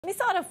Let me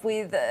start off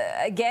with,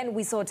 again,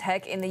 we saw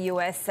tech in the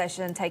US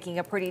session taking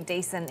a pretty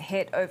decent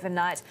hit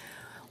overnight.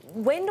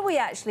 When do we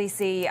actually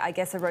see, I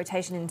guess, a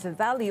rotation into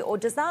value, or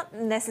does that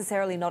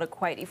necessarily not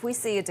equate? If we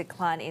see a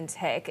decline in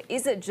tech,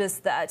 is it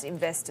just that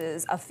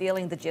investors are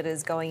feeling the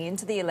jitters going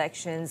into the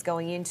elections,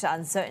 going into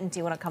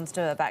uncertainty when it comes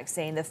to a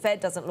vaccine? The Fed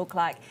doesn't look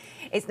like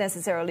it's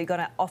necessarily going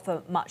to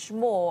offer much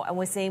more, and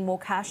we're seeing more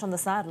cash on the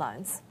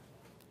sidelines.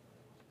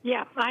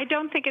 Yeah, I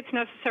don't think it's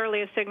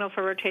necessarily a signal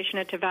for rotation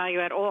into value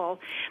at all,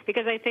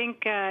 because I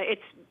think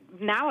it's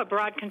now a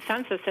broad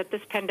consensus that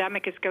this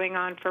pandemic is going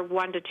on for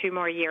 1 to 2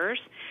 more years.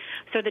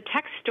 So the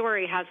tech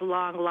story has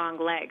long, long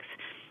legs.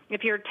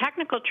 If you're a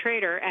technical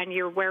trader and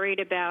you're worried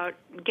about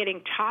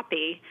getting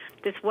toppy,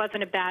 this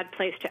wasn't a bad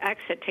place to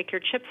exit. Take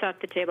your chips off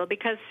the table,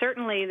 because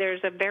certainly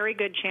there's a very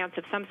good chance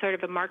of some sort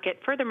of a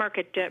further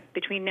market dip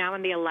between now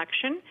and the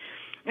election,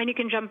 and you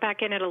can jump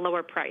back in at a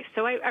lower price.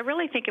 So I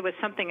really think it was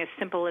something as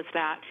simple as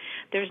that.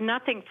 There's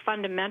nothing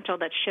fundamental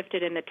that's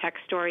shifted in the tech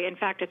story. In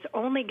fact, it's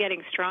only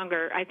getting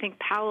stronger. I think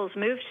Powell's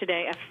move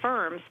today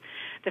affirms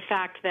the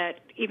fact that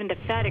even the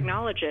Fed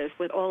acknowledges,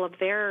 with all of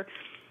their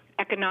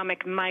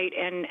economic might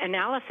and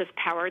analysis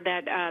power,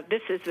 that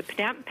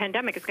the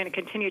pandemic is going to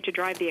continue to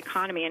drive the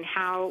economy and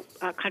how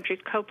countries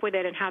cope with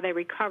it and how they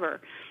recover.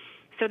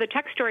 So the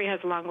tech story has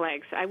long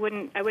legs. I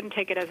wouldn't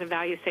take it as a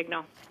value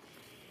signal.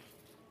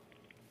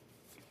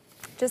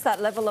 Just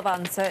that level of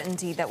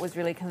uncertainty that was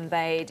really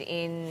conveyed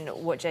in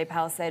what Jay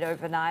Powell said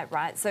overnight,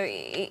 right? So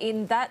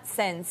in that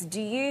sense,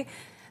 do you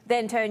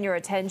then turn your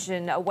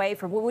attention away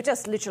from, well, we're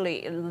just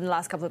literally in the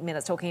last couple of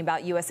minutes talking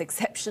about US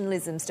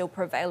exceptionalism still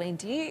prevailing.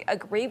 Do you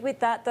agree with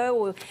that, though?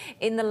 Or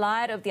in the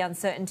light of the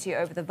uncertainty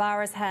over the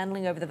virus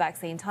handling, over the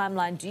vaccine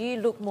timeline, do you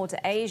look more to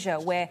Asia,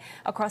 where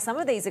across some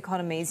of these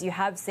economies you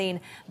have seen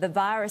the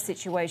virus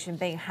situation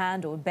being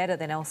handled better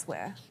than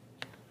elsewhere?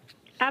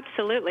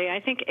 Absolutely. I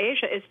think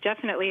Asia is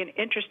definitely an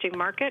interesting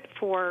market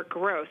for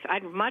growth.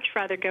 I'd much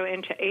rather go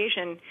into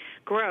Asian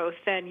growth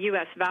than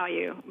U.S.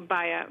 value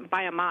by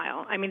a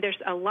mile. I mean, there's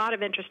a lot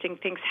of interesting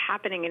things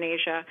happening in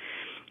Asia.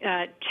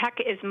 Tech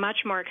is much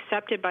more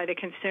accepted by the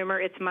consumer.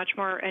 It's much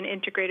more an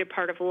integrated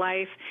part of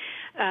life.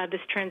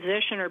 This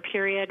transition or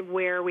period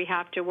where we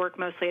have to work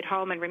mostly at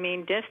home and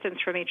remain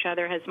distanced from each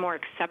other has more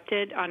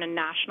accepted on a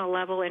national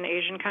level in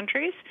Asian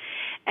countries.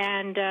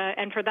 And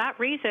for that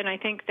reason, I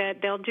think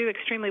that they'll do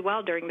extremely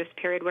well during this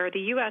period, where the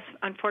U.S.,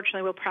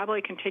 unfortunately, will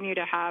probably continue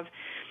to have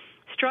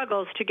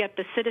struggles to get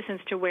the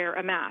citizens to wear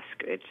a mask.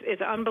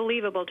 It's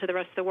unbelievable to the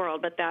rest of the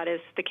world, but that is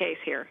the case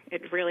here.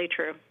 It's really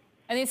true.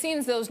 And it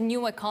seems those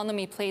new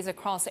economy plays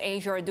across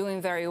Asia are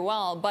doing very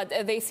well, but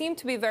they seem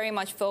to be very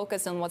much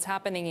focused on what's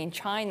happening in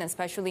China,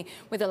 especially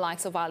with the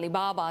likes of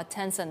Alibaba,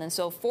 Tencent, and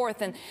so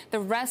forth. And the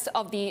rest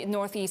of the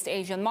Northeast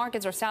Asian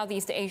markets or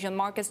Southeast Asian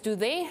markets, do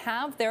they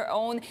have their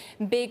own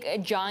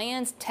big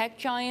giants, tech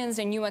giants,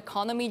 and new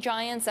economy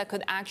giants that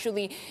could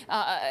actually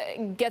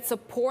get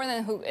support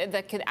and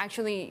that could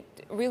actually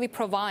really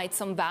provide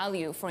some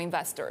value for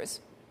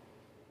investors?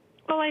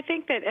 Well, I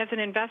think that as an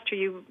investor,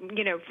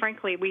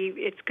 frankly,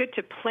 it's good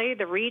to play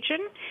the region.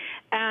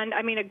 And,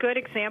 I mean, a good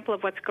example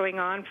of what's going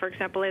on, for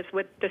example, is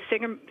with the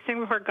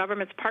Singapore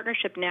government's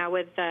partnership now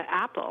with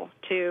Apple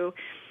to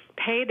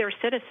pay their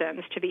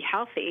citizens to be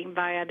healthy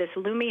via this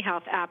Lumi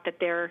Health app that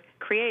they're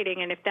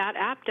creating. And if that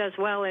app does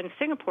well in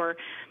Singapore,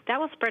 that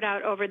will spread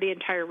out over the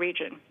entire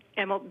region.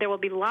 And there will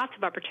be lots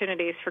of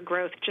opportunities for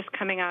growth just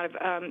coming out of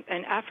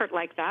an effort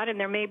like that. And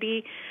there may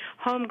be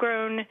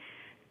homegrown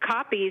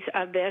copies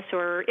of this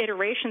or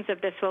iterations of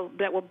this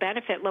that will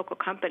benefit local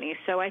companies.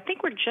 So I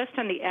think we're just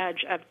on the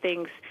edge of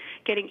things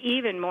getting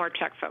even more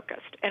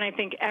tech-focused. And I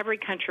think every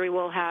country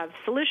will have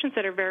solutions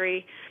that are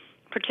very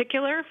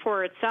particular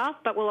for itself,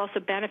 but will also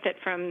benefit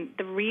from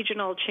the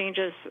regional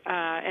changes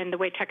and the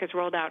way tech is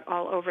rolled out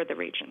all over the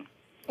region.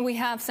 We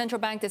have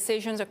central bank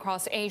decisions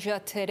across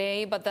Asia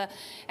today, but the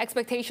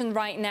expectation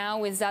right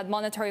now is that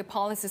monetary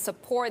policy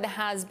support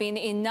has been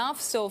enough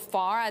so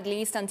far, at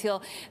least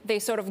until they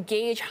sort of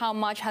gauge how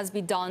much has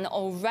been done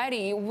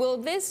already. Will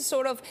this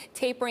sort of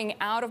tapering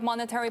out of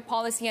monetary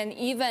policy and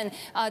even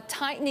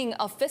tightening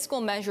of fiscal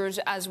measures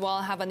as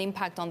well have an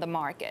impact on the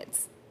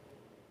markets?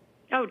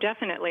 Oh,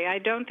 definitely. I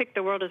don't think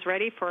the world is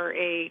ready for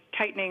a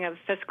tightening of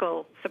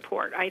fiscal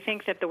support. I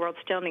think that the world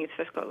still needs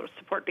fiscal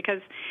support because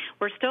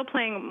we're still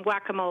playing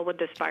whack-a-mole with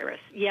this virus.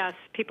 Yes,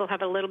 people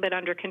have a little bit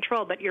under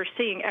control, but you're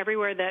seeing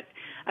everywhere that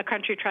a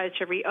country tries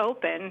to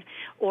reopen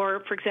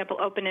or, for example,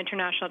 open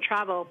international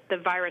travel, the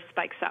virus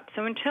spikes up.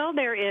 So until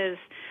there is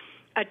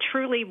a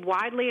truly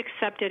widely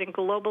accepted and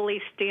globally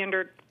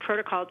standard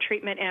protocol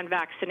treatment and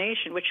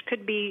vaccination, which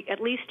could be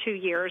at least 2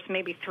 years,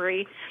 maybe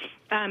 3,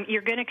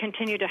 you're going to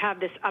continue to have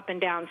this up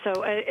and down.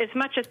 So as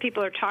much as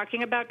people are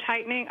talking about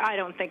tightening, I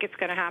don't think it's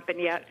going to happen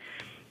yet.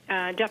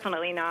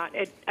 Definitely not.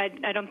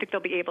 I don't think they'll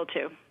be able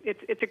to.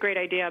 It's a great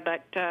idea,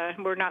 but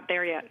we're not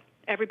there yet.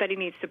 Everybody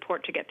needs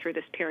support to get through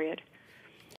this period.